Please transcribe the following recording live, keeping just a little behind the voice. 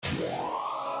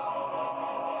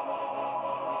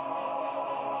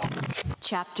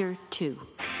Chapter 2.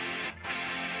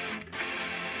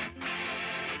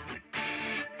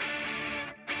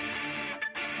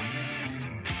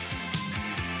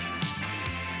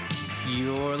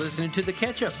 You're listening to The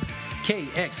Ketchup,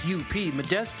 KXUP,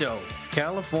 Modesto,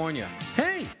 California.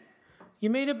 Hey, you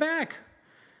made it back.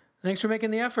 Thanks for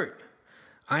making the effort.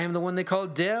 I am the one they call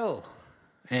Del,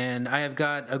 and I have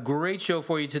got a great show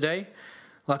for you today.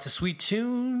 Lots of sweet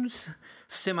tunes,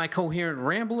 semi-coherent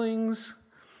ramblings,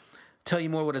 tell you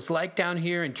more what it's like down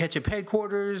here in Ketchup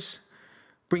headquarters,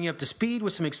 bring you up to speed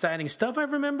with some exciting stuff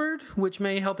I've remembered, which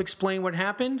may help explain what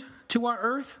happened to our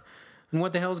Earth and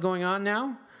what the hell's going on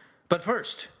now. But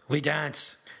first, we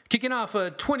dance. Kicking off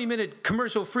a 20-minute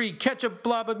commercial-free Ketchup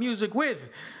blob of music with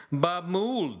Bob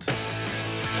Mould.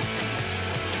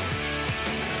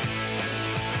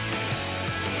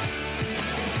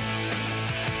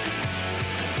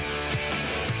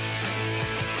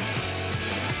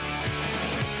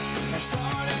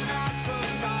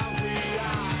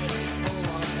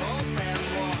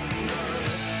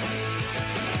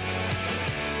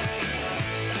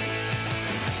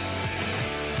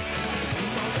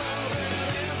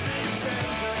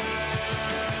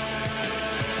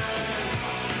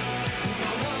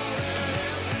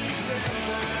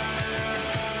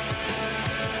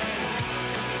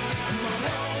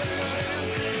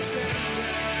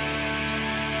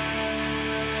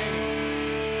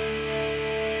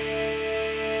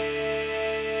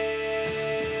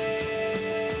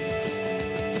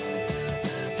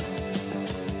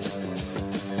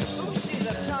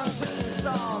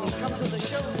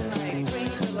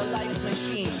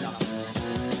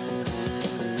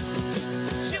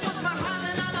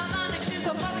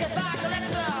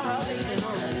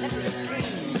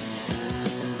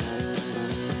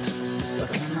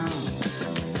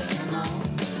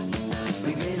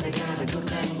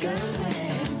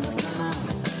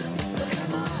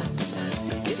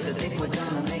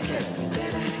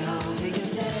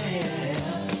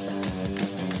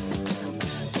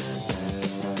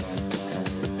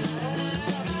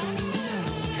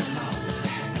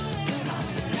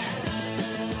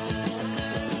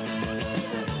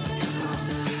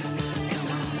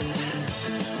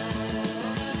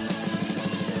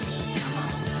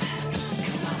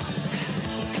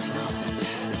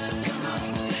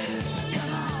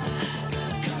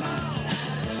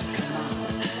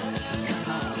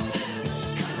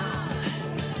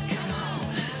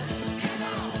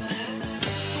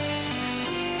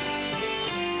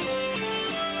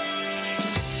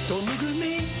 Don't look at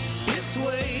me, it's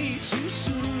way too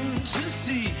soon to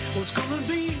see what's gonna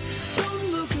be.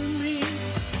 Don't look at me.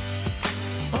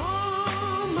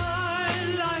 All my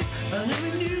life I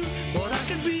never knew what I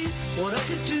could be, what I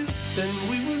could do, then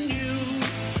we were new.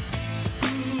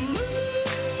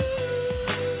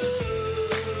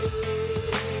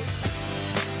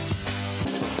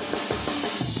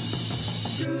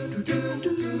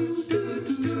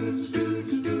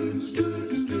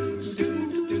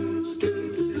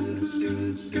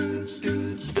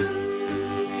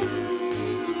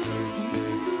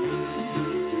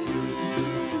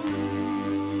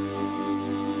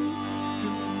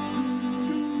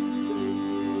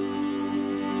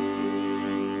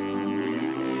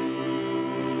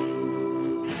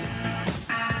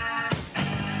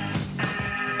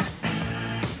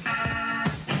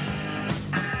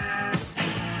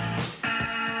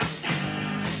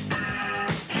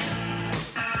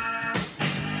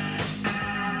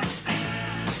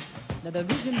 The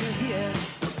reason we're here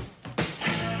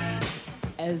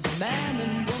as man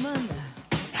and woman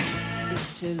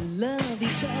is to love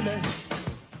each other,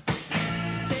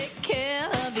 take care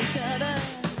of each other.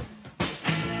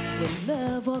 When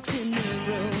love walks in the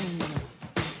room,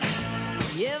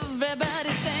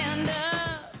 everybody stand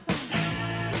up.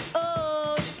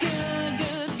 Oh, it's good,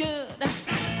 good, good,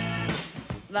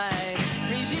 like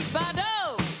Brigitte Bardot.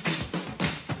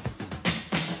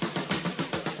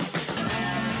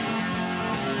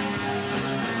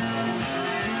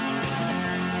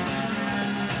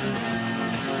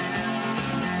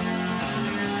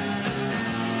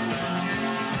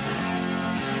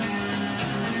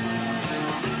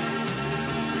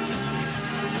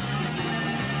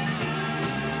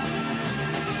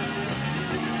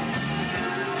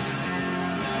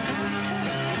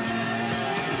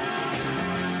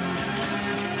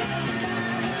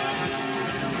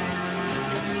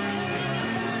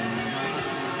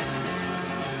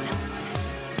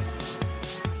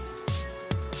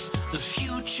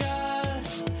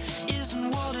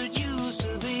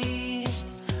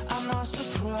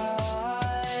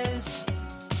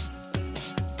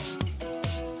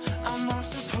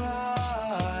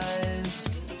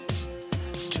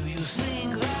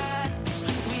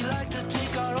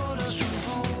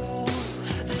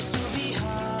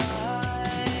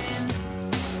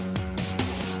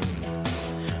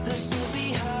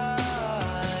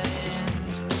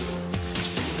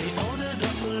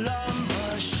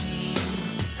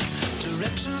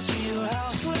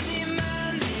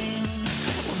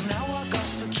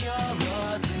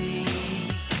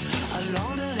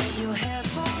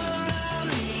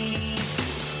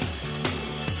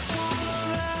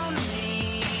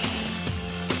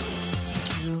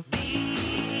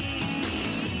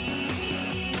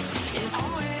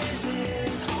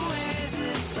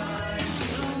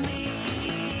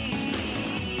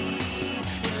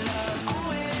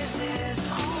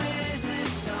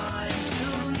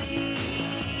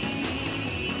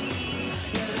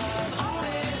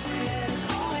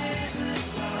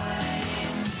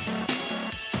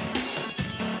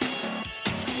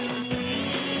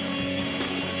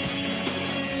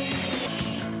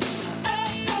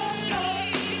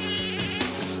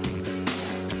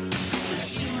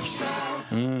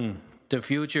 The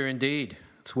future, indeed.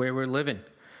 It's where we're living.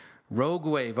 Rogue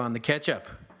Wave on the catch-up.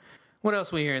 What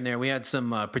else we hear in there? We had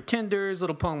some Pretenders,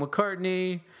 little Paul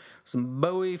McCartney, some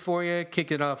Bowie for you. Kick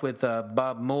it off with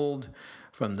Bob Mould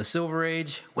from the Silver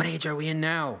Age. What age are we in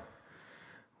now?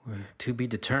 To be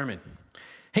determined.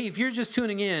 Hey, if you're just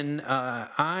tuning in,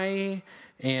 I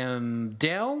am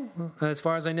Dell, as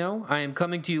far as I know. I am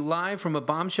coming to you live from a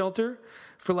bomb shelter,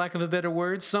 for lack of a better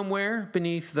word, somewhere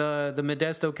beneath the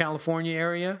Modesto, California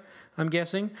area, I'm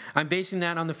guessing. I'm basing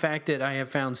that on the fact that I have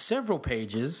found several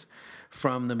pages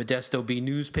from the Modesto Bee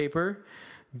newspaper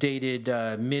dated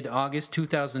mid-August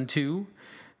 2002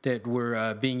 that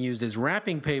were being used as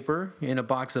wrapping paper in a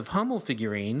box of Hummel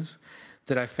figurines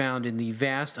that I found in the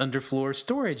vast underfloor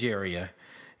storage area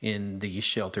in the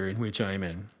shelter in which I'm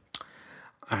in.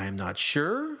 I'm not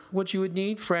sure what you would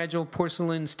need fragile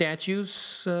porcelain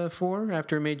statues for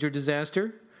after a major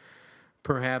disaster.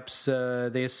 Perhaps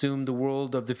they assumed the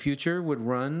world of the future would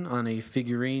run on a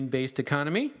figurine-based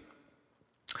economy.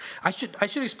 I should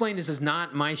explain this is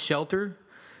not my shelter.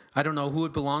 I don't know who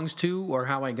it belongs to or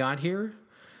how I got here.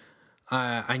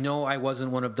 I know I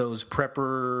wasn't one of those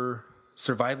prepper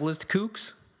survivalist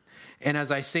kooks. And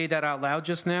as I say that out loud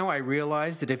just now, I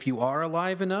realize that if you are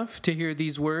alive enough to hear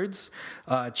these words,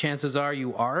 chances are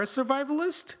you are a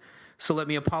survivalist. So let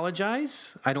me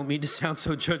apologize. I don't mean to sound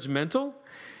so judgmental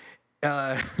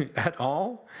at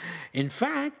all. In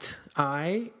fact,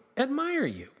 I admire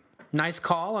you. Nice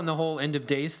call on the whole end of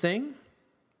days thing.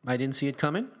 I didn't see it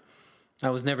coming. I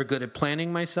was never good at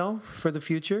planning myself for the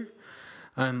future.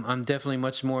 I'm definitely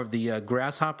much more of the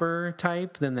grasshopper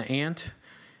type than the ant,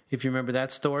 if you remember that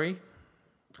story.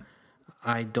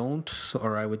 I don't,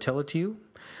 or I would tell it to you.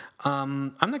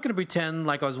 I'm not going to pretend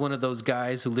like I was one of those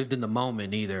guys who lived in the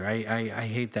moment either. I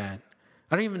hate that.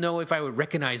 I don't even know if I would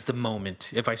recognize the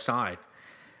moment if I saw it.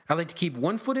 I like to keep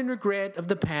 1 foot in regret of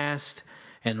the past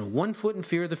and 1 foot in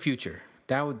fear of the future.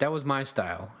 That was my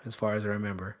style, as far as I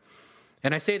remember.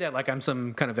 And I say that like I'm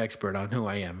some kind of expert on who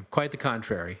I am. Quite the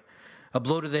contrary. A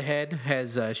blow to the head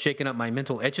has shaken up my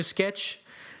mental Etch-a-Sketch.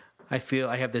 I feel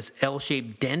I have this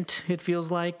L-shaped dent, it feels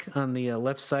like, on the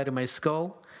left side of my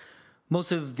skull.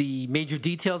 Most of the major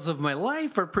details of my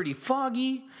life are pretty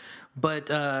foggy, but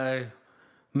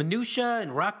minutia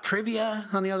and rock trivia,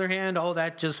 on the other hand, all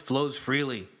that just flows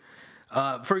freely.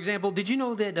 For example, did you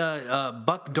know that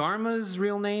Buck Dharma's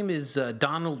real name is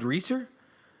Donald Reeser?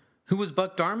 Who was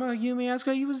Buck Dharma, you may ask?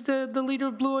 He was the leader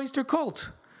of Blue Oyster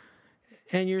Cult.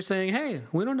 And you're saying, hey,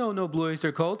 we don't know no Blue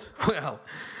Oyster Cult. Well,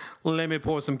 let me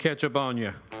pour some ketchup on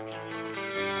you.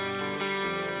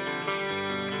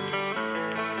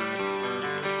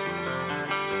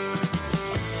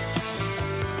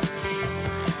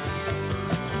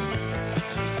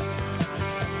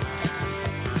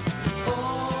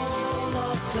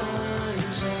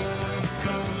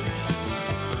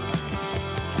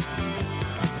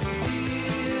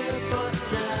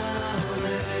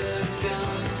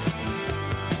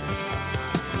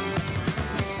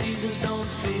 Seasons don't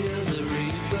feel the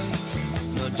reaper,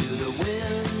 nor do the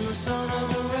wind, the sun, or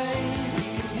the rain. We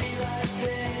can be like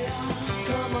they are.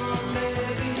 Come on,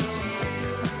 baby.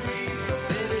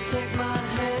 Baby, take my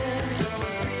hand.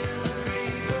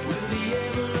 We'll be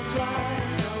able to fly.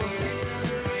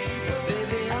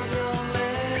 Baby, I'm your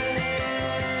man.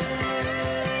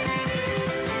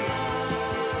 La,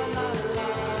 la, la, la,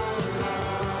 la.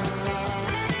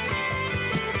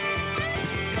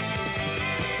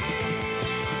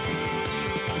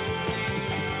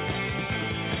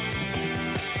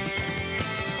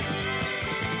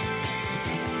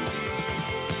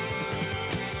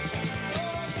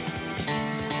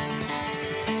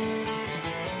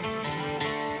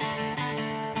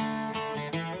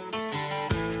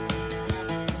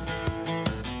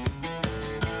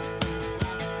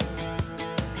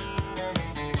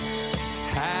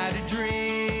 Had a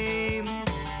dream,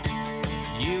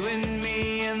 you and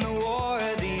me in the war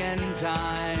of the end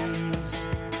times.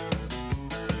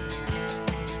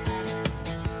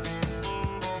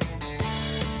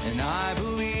 And I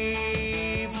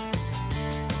believe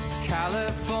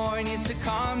California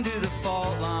succumbed to the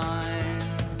fault line.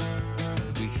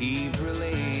 We heaved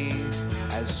relief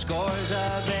as scores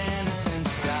of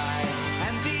innocents died,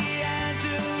 and the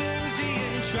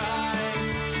Andalusian tribes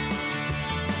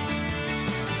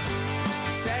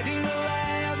setting the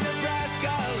lay of Nebraska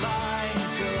alight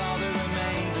till all that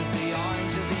remains is the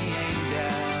arms of the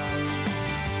angel.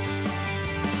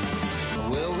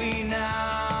 Will we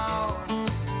now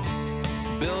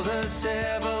build a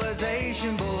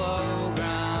civilization below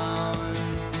ground,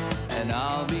 and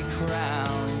I'll be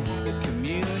crowned the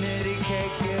community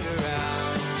cake get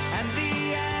around, and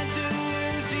the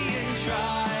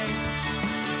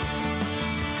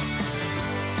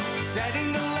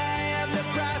setting the lay of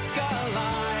Nebraska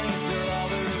line till all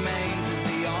that remains is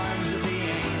the arms of the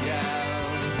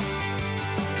angels.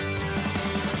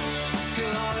 Till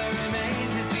all that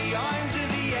remains is the arms of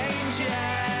the angels.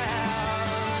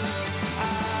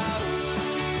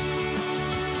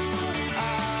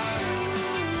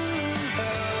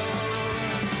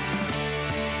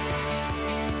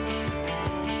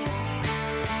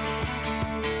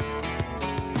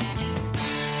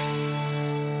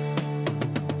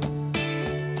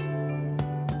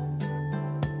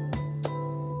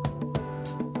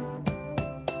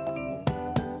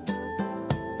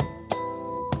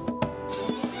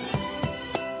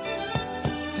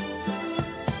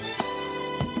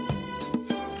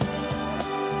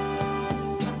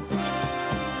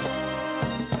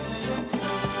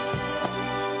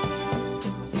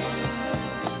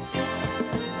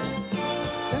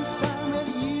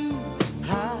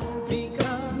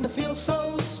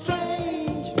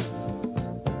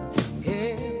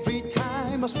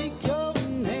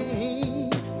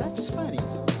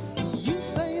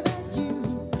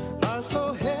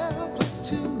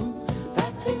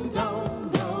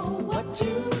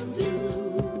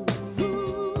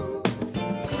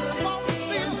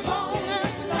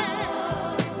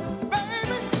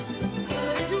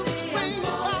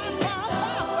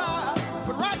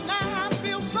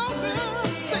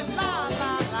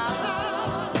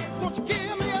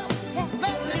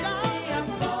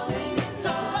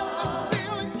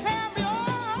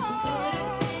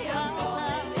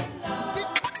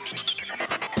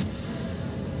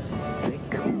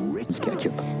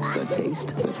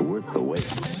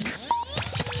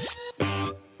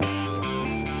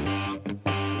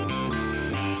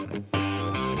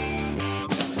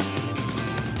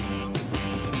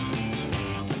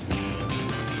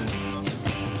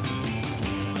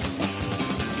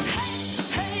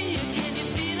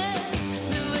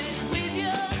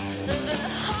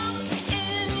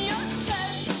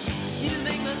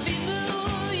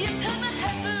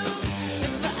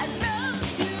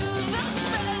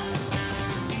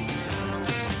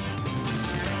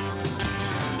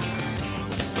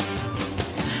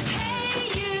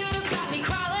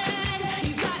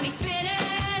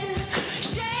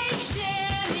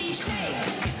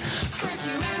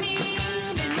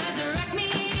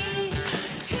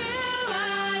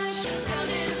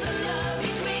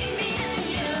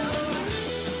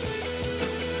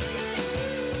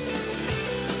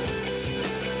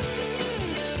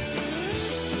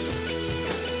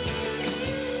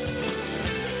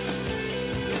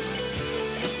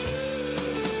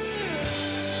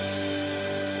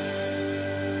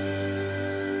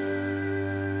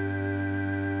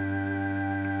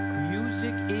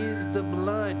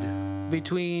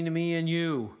 Between me and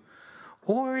you?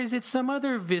 Or is it some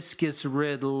other viscous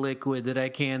red liquid that I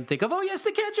can't think of? Oh, yes,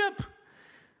 the ketchup!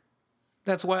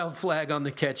 That's Wild Flag on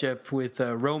the ketchup with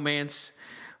Romance.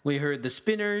 We heard the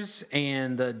Spinners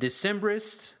and the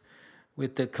Decemberists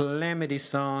with the Calamity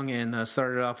song and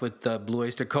started off with the Blue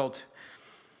Oyster Cult.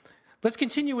 Let's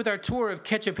continue with our tour of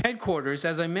Ketchup headquarters.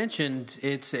 As I mentioned,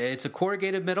 it's a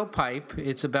corrugated metal pipe.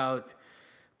 It's about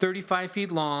 35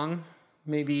 feet long,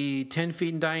 maybe 10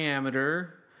 feet in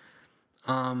diameter.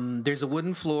 There's a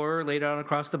wooden floor laid out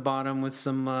across the bottom with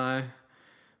some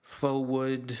faux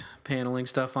wood paneling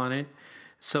stuff on it.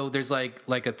 So there's like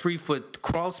a 3-foot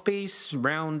crawl space,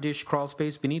 roundish crawl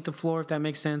space beneath the floor, if that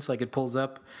makes sense. Like it pulls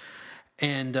up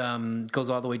and goes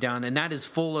all the way down. And that is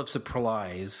full of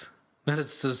supplies. That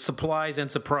is supplies and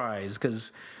surprise,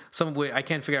 because some of it, I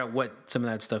can't figure out what some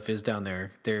of that stuff is down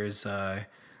there. There's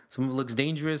some of it looks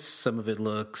dangerous, some of it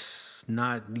looks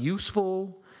not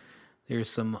useful. There's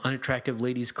some unattractive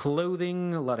ladies'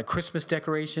 clothing, a lot of Christmas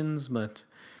decorations, but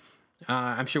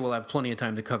I'm sure we'll have plenty of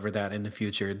time to cover that in the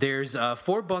future. There's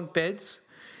 4 bunk beds.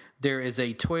 There is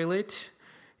a toilet,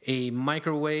 a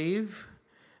microwave.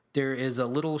 There is a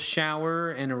little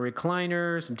shower and a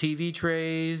recliner, some TV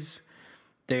trays.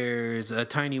 There's a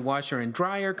tiny washer and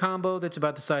dryer combo that's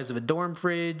about the size of a dorm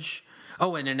fridge.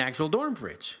 Oh, and an actual dorm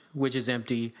fridge, which is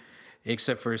empty,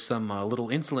 except for some little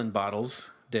insulin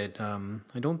bottles that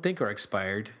I don't think are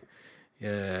expired.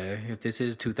 If this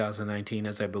is 2019,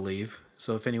 as I believe.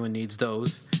 So if anyone needs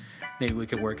those, maybe we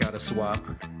could work out a swap.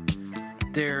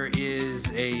 There's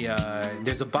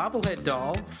a bobblehead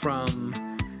doll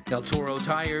from El Toro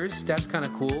Tires. That's kind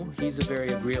of cool. He's a very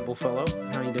agreeable fellow.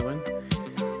 How you doing?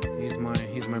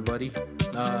 He's my buddy.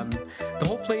 The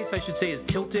whole place, I should say, is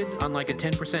tilted on like a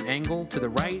 10% angle to the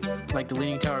right, like the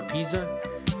Leaning Tower of Pisa.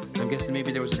 I'm guessing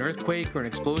maybe there was an earthquake or an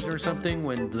explosion or something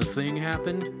when the thing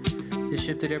happened. It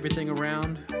shifted everything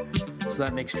around. So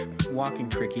that makes walking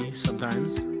tricky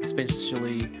sometimes,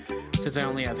 especially since I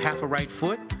only have half a right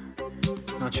foot.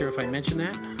 Not sure if I mentioned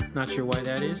that. Not sure why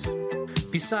that is.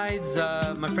 Besides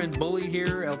my friend Bully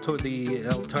here, El Toro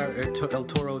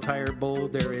Tire Bull,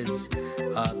 there is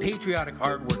patriotic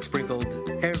artwork sprinkled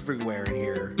everywhere in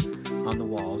here on the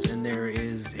walls. And there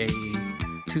is a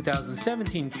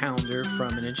 2017 calendar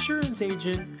from an insurance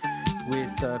agent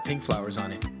with pink flowers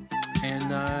on it.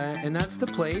 And that's the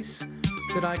place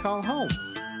that I call home.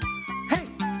 Hey,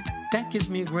 that gives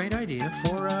me a great idea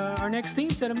for our next theme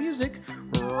set of music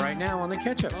right now on the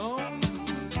Ketchup.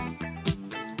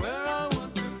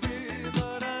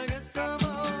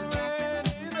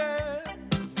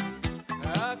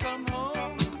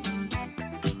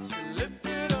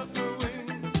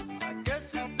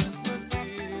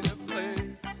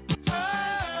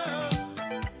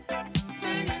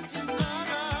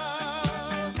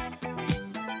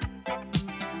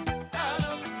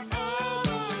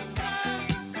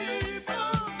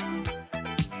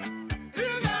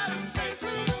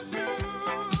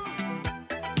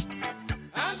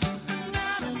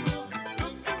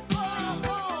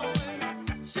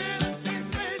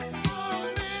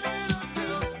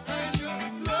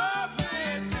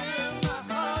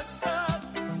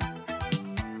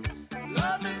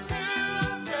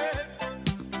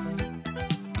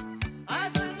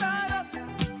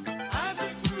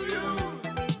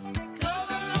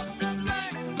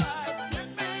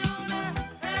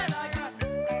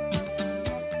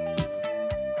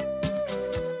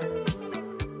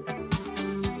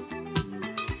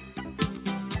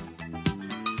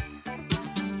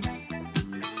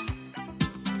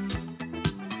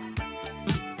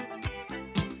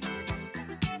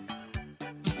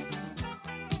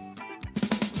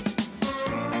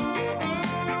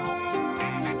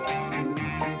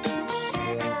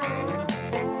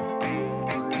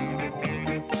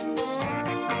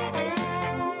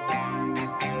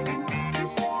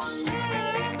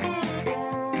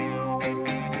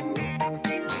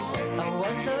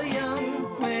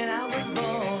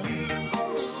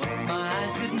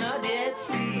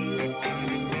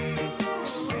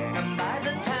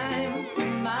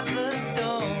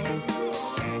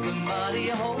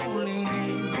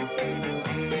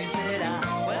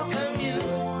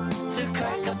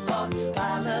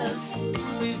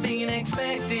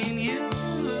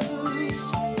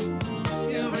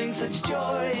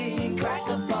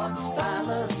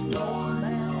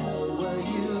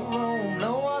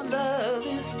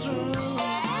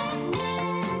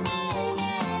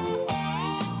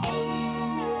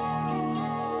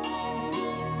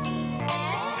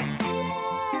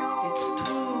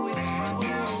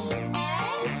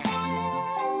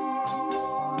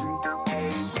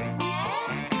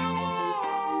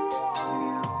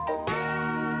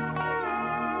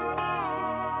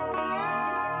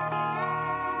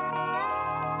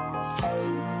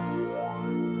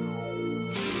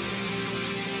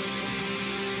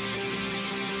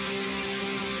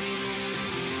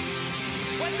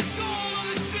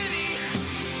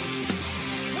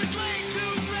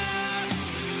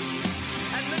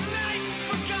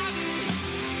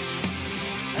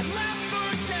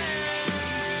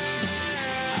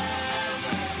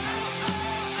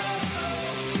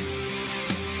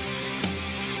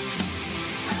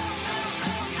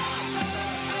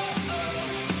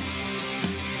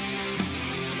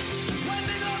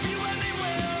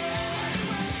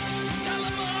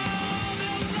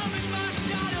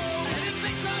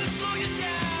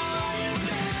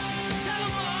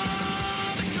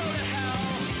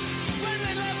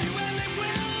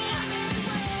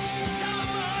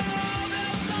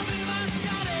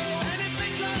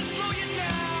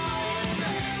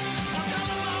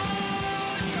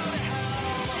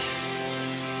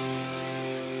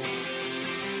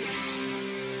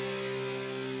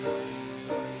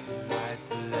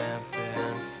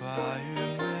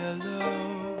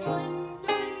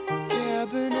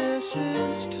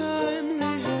 Since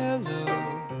timely hello,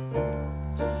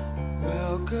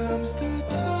 welcomes the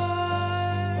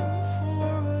time for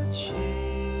a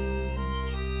change.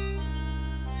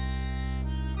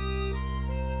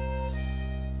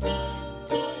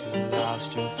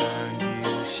 Lost and found,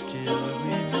 you still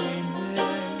remain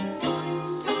there.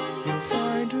 You'll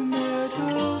find a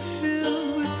meadow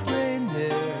filled with rain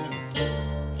there.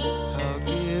 I'll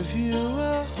give you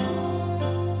a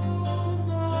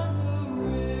home on the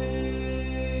range.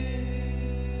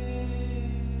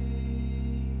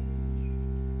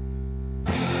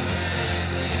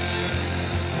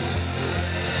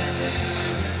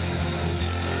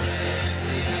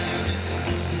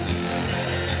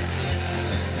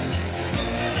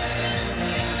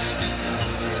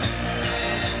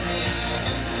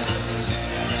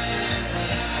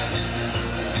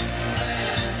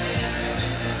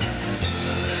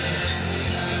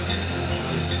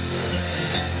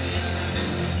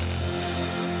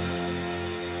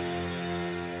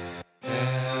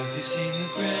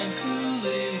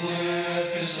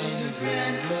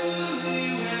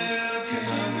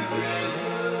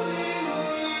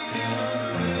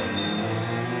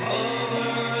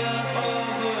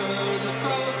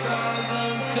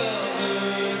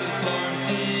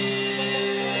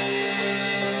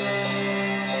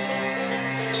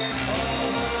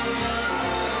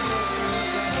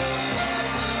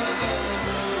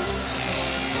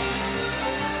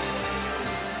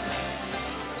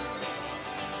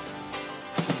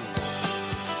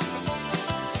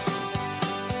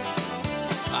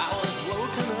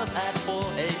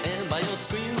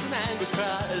 screams and anguish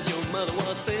cries. Your mother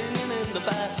was singing in the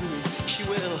bathroom. She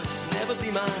will never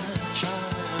be my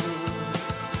child.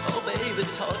 Oh, baby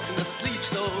talks in her sleep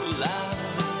so loud.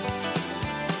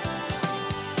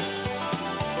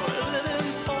 We're living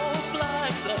 4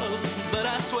 flights up, but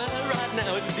I swear right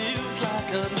now it feels like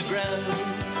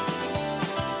underground.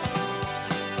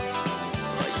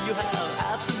 You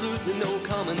have absolutely no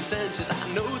common sense. Yes,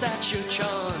 I know that's your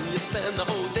charm. You spend the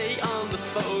whole day on the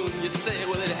phone. You say,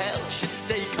 well, it helps you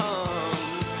stay calm.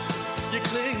 You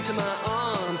cling to my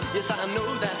arm. Yes, I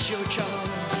know that's your charm.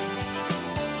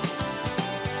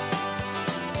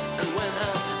 And when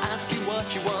I ask you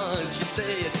what you want, you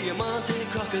say a diamante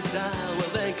crocodile.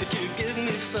 Well, then could you give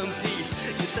me some peace?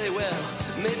 You say, well,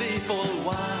 maybe for a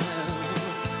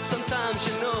while. Sometimes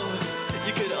you know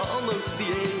you could almost be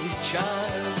a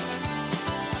child.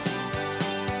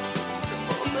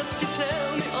 Or must you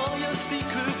tell me all your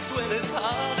secrets when it's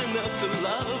hard enough to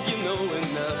love you knowing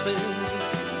nothing?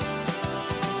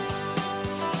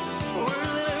 We're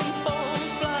living 4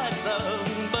 flights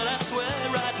up, but I swear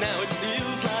right now it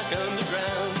feels like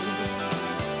underground.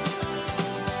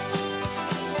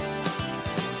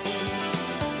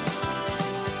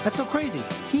 That's so crazy.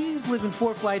 He's living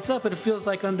 4 flights up, but it feels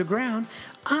like underground.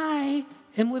 I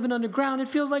am living underground. It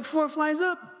feels like 4 flights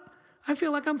up. I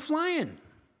feel like I'm flying.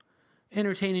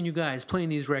 Entertaining you guys, playing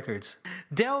these records.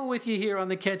 Del with you here on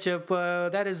the Ketchup.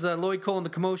 That is Lloyd Cole and the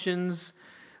Commotions,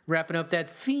 wrapping up that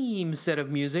theme set of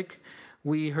music.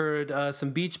 We heard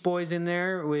some Beach Boys in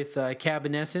there with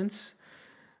Cabinescence.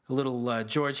 A little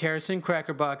George Harrison,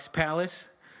 Crackerbox Palace.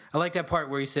 I like that part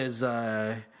where he says,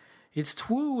 it's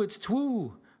twoo, it's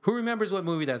twoo. Who remembers what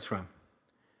movie that's from?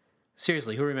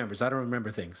 Seriously, who remembers? I don't remember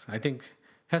things. I think it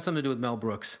has something to do with Mel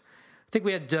Brooks. I think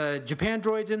we had Japan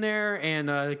Droids in there and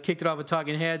kicked it off with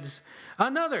Talking Heads.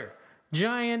 Another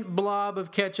giant blob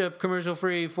of ketchup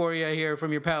commercial-free for you here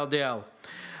from your pal Del.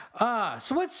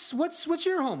 So what's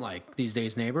your home like these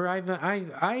days, neighbor?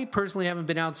 I personally haven't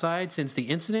been outside since the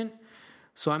incident,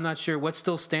 so I'm not sure what's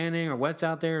still standing or what's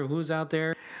out there or who's out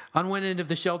there. On one end of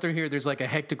the shelter here, there's like a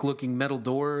hectic-looking metal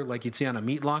door like you'd see on a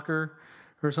meat locker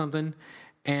or something.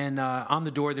 And on the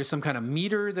door, there's some kind of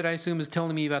meter that I assume is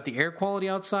telling me about the air quality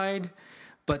outside.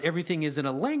 But everything is in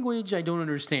a language I don't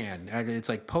understand. It's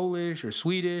like Polish or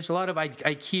Swedish, a lot of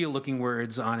IKEA-looking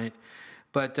words on it.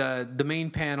 But the main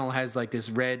panel has like this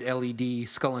red LED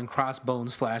skull and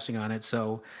crossbones flashing on it.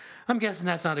 So I'm guessing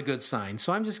that's not a good sign.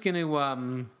 So I'm just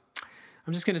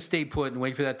gonna stay put and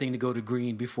wait for that thing to go to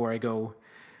green before I go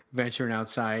venturing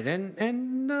outside.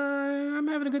 And I'm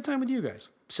having a good time with you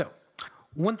guys. So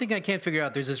one thing I can't figure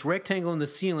out, there's this rectangle in the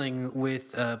ceiling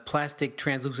with plastic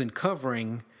translucent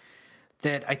covering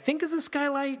that I think is a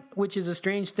skylight, which is a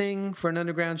strange thing for an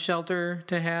underground shelter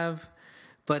to have.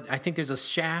 But I think there's a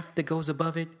shaft that goes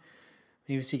above it,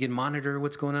 maybe so you can monitor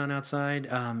what's going on outside.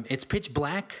 It's pitch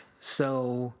black,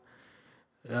 so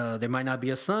there might not be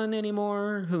a sun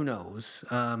anymore. Who knows?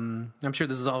 I'm sure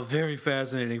this is all very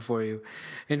fascinating for you.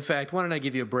 In fact, why don't I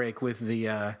give you a break with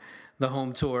the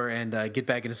home tour and get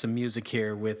back into some music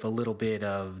here with a little bit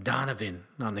of Donovan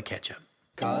on the Ketchup.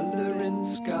 Color in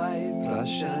sky,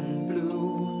 Prussian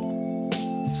blue.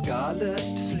 Scarlet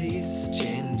fleece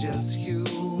changes hue.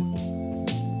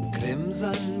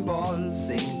 Crimson ball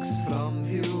sinks from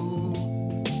view.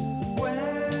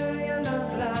 Where your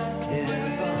love like heaven.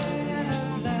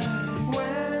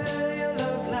 Where your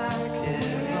love like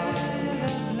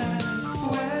heaven.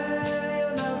 Where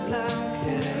your love like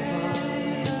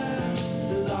heaven.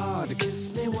 Lord,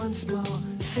 kiss me once more,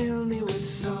 fill me with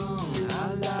song.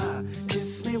 Allah,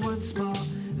 kiss me once more,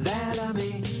 that I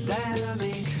may come.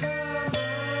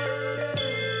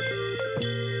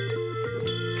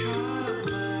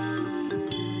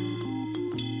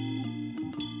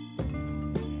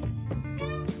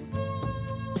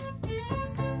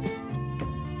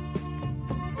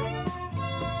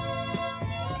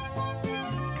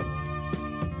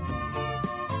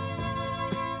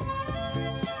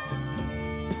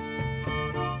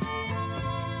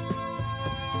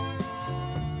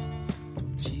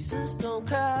 Jesus, don't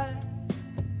cry.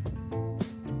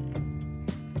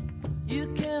 You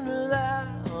can rely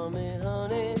on me,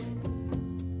 honey.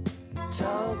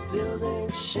 Tall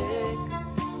buildings shake,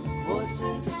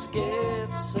 voices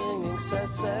escape, singing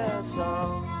sad, sad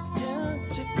songs.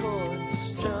 Tuned to chords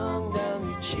strung down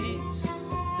your cheeks,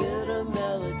 bitter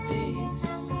melodies,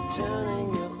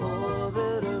 turning your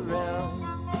orbit around.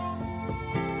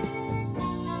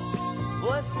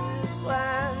 Voices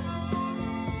whine,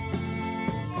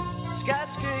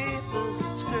 skyscrapers are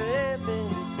scraping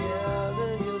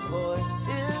together. Your voice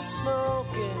is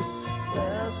smoking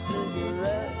last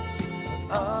cigarettes,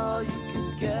 and all you can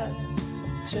get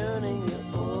turning your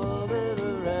orbit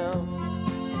around.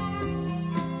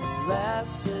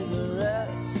 Last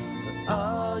cigarettes are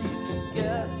all you can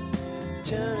get,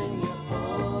 turning your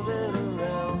orbit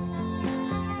around.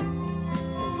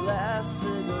 Last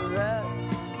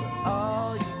cigarettes are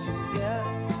all you can get,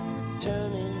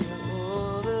 turning your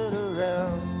orbit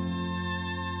around.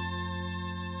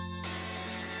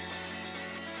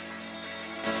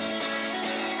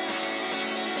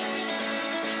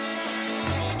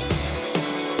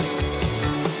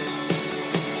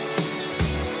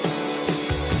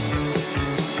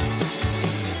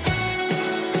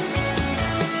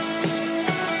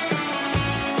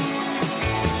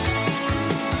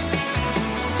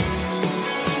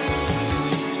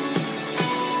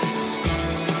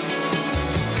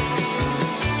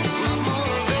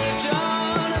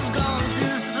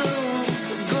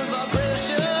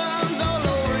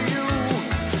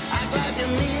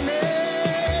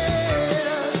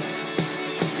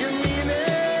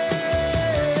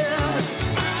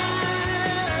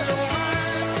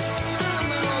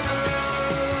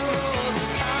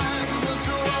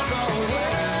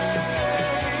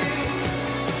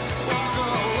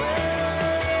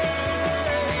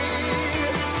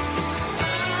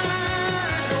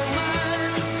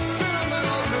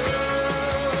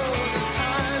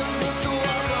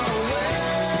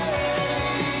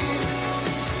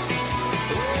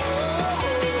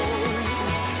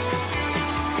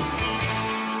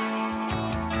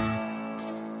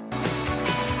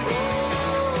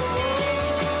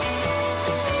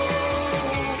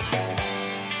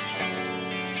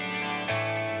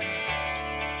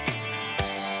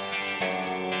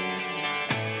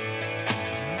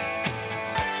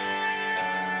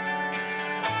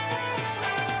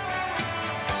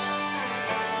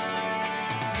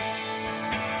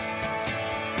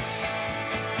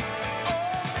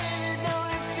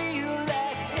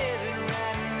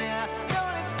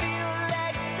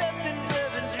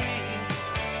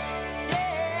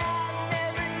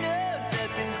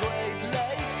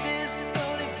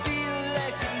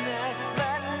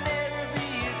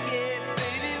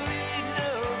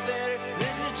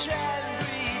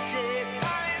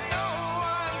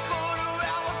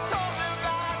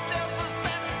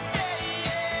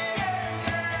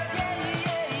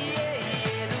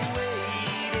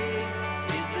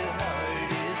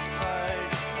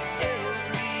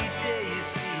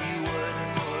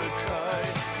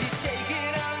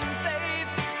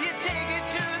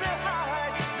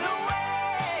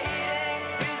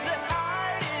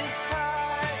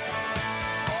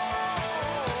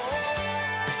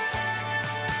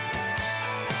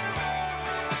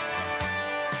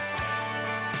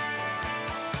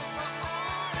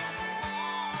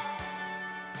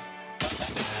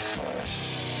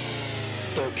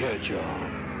 The Ketchup.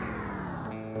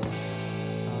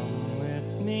 Come with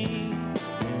me,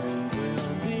 and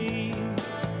we'll be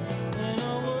in a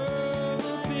world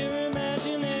of pure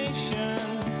imagination.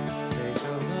 Take a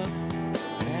look,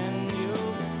 and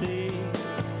you'll see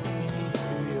into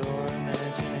your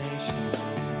imagination.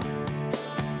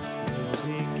 We'll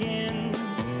begin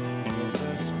with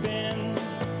a spin,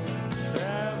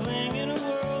 traveling in a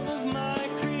world of my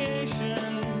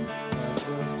creation. What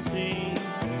we'll see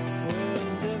will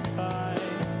defy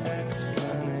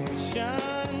explanation.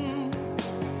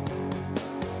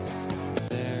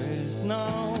 There is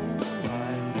no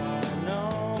life I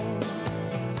know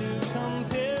to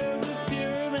compare with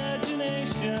pure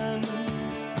imagination.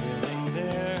 Living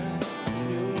there,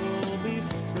 you'll be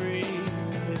free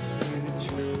if you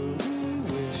truly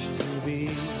wish to be.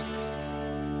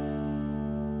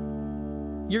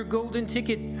 Your golden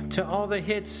ticket to all the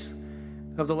hits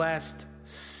of the last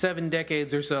 7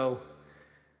 decades or so.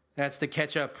 That's The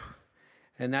Ketchup.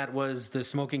 And that was the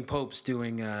Smoking Popes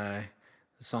doing the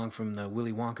song from the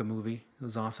Willy Wonka movie. It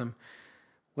was awesome.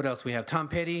 What else we have? Tom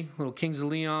Petty, Little Kings of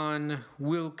Leon,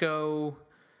 Wilco.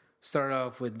 Start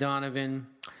off with Donovan.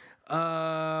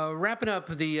 Wrapping up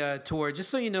the tour, just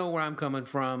so you know where I'm coming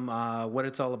from, what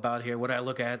it's all about here, what I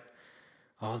look at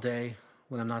all day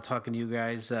when I'm not talking to you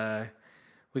guys.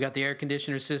 We got the air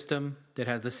conditioner system that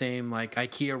has the same like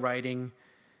IKEA writing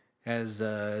as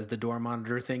the door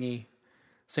monitor thingy.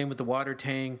 Same with the water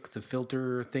tank, the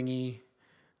filter thingy.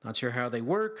 Not sure how they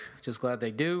work. Just glad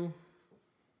they do.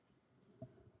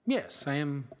 Yes, I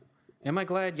am. Am I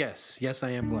glad? Yes. Yes, I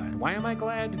am glad. Why am I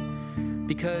glad?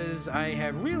 Because I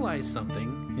have realized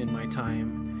something in my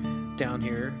time down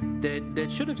here that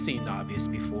should have seemed obvious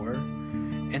before.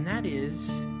 And that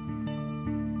is,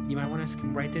 you might want to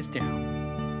write this down.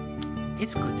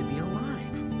 It's good to be alive.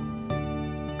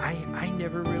 I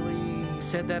never really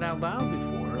said that out loud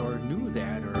before or knew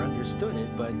that or understood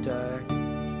it, but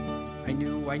I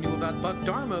knew about Buck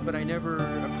Dharma, but I never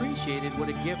appreciated what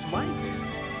a gift life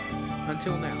is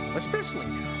until now, especially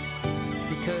now,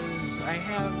 because I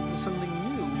have something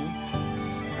new.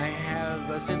 I have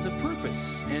a sense of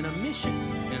purpose and a mission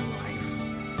in life.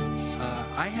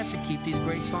 I have to keep these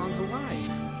great songs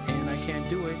alive, and I can't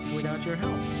do it without your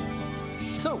help.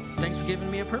 So, thanks for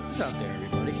giving me a purpose out there,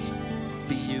 everybody.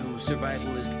 Be you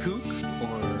survivalist kook,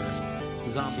 or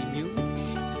zombie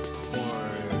mutant, or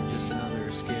just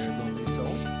another scared, lonely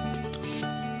soul.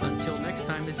 Until next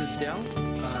time, this is Del,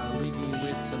 leaving you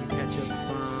with some ketchup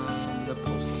from the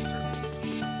Postal Service.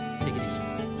 Take it easy.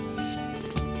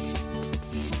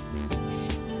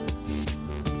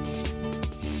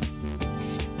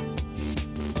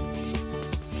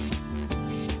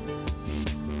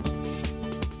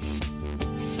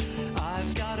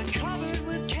 I've got a cupboard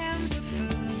with cans of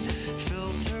food,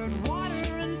 filtered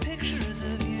water and pictures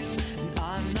of you. And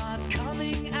I'm not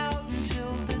coming out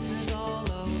until this is all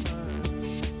over.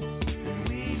 And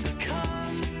we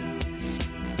become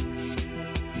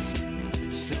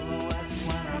silhouettes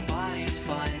when our bodies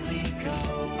finally go.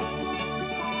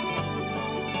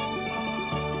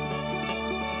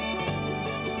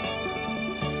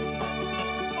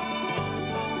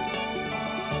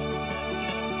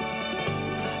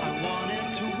 I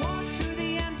wanted to walk through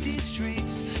the empty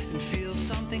streets and feel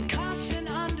something constant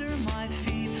under my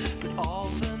feet. But all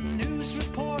the news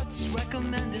reports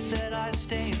recommended that I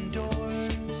stay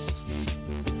indoors.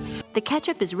 The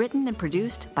Ketchup is written and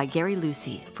produced by Gary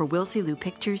Lucy for Wilsey Lou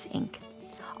Pictures, Inc.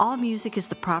 All music is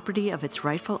the property of its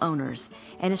rightful owners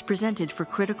and is presented for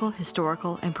critical,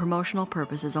 historical, and promotional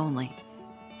purposes only.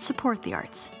 Support the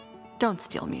arts. Don't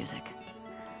steal music.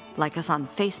 Like us on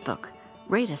Facebook,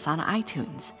 rate us on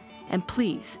iTunes, and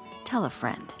please tell a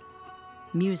friend.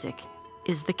 Music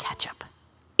is the Ketchup.